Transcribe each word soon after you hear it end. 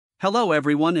Hello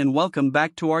everyone and welcome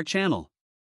back to our channel.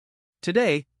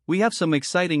 Today, we have some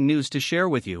exciting news to share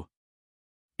with you.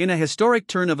 In a historic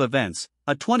turn of events,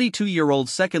 a 22-year-old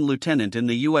second lieutenant in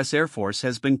the U.S. Air Force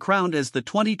has been crowned as the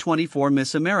 2024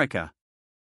 Miss America.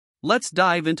 Let's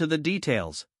dive into the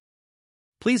details.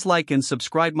 Please like and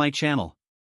subscribe my channel.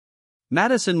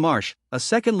 Madison Marsh, a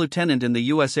second lieutenant in the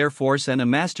U.S. Air Force and a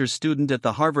master's student at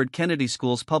the Harvard Kennedy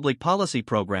School's Public Policy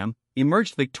program,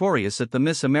 emerged victorious at the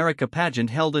Miss America pageant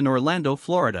held in Orlando,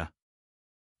 Florida.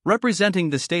 Representing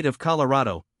the state of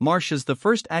Colorado, Marsh is the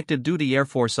first active-duty Air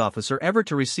Force officer ever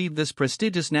to receive this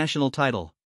prestigious national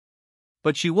title.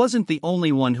 But she wasn't the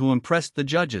only one who impressed the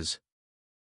judges.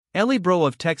 Ellie Bro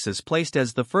of Texas placed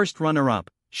as the first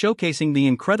runner-up, showcasing the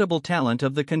incredible talent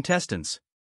of the contestants.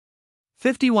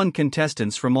 51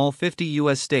 contestants from all 50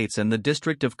 U.S. states and the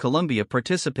District of Columbia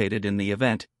participated in the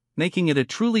event, making it a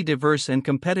truly diverse and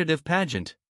competitive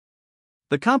pageant.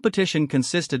 The competition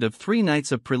consisted of 3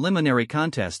 nights of preliminary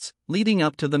contests, leading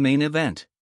up to the main event.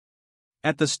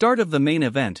 At the start of the main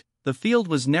event, the field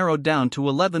was narrowed down to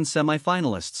 11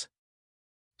 semifinalists.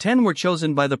 10 were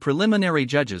chosen by the preliminary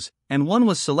judges, and 1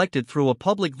 was selected through a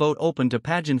public vote open to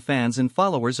pageant fans and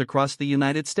followers across the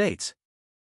United States.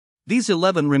 These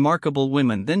 11 remarkable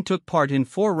women then took part in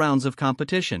 4 rounds of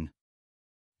competition.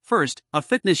 First, a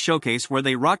fitness showcase where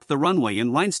they rocked the runway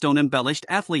in rhinestone-embellished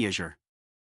athleisure.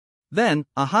 Then,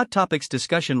 a hot topics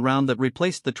discussion round that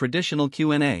replaced the traditional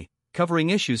Q&A, covering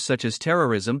issues such as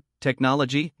terrorism,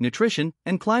 technology, nutrition,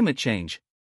 and climate change.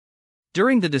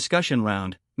 During the discussion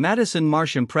round, Madison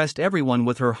Marsh impressed everyone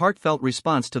with her heartfelt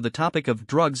response to the topic of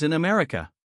drugs in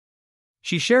America.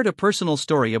 She shared a personal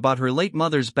story about her late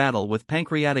mother's battle with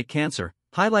pancreatic cancer,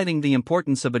 highlighting the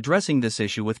importance of addressing this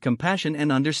issue with compassion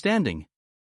and understanding.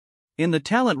 In the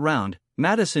talent round,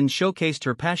 Madison showcased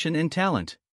her passion and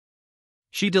talent.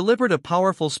 She delivered a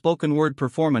powerful spoken-word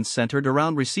performance centered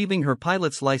around receiving her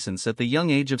pilot's license at the young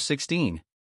age of 16.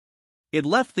 It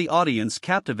left the audience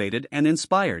captivated and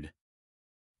inspired.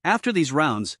 After these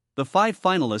rounds, the 5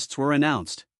 finalists were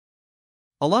announced.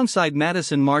 Alongside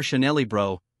Madison Marsh and Ellie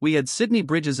Bro, we had Sydney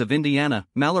Bridges of Indiana,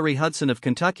 Mallory Hudson of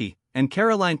Kentucky, and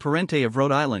Caroline Parente of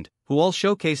Rhode Island, who all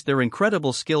showcased their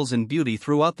incredible skills and beauty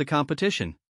throughout the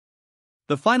competition.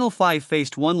 The final 5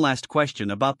 faced one last question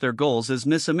about their goals as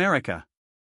Miss America.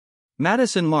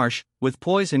 Madison Marsh, with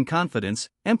poise and confidence,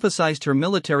 emphasized her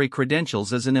military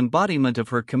credentials as an embodiment of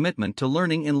her commitment to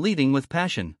learning and leading with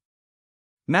passion.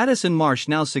 Madison Marsh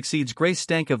now succeeds Grace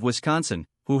Stank of Wisconsin,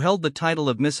 who held the title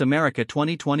of Miss America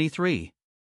 2023.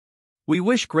 We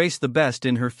wish Grace the best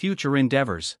in her future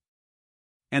endeavors.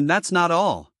 And that's not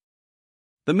all.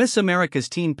 The Miss America's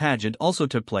teen pageant also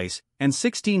took place, and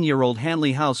 16-year-old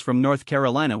Hanley House from North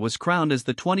Carolina was crowned as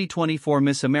the 2024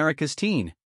 Miss America's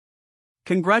teen.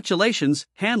 Congratulations,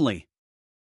 Hanley!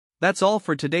 That's all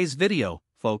for today's video,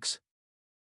 folks.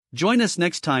 Join us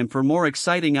next time for more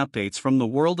exciting updates from the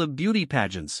world of beauty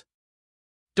pageants.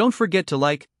 Don't forget to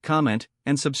like, comment,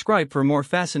 and subscribe for more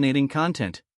fascinating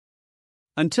content.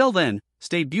 Until then,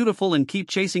 stay beautiful and keep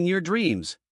chasing your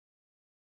dreams.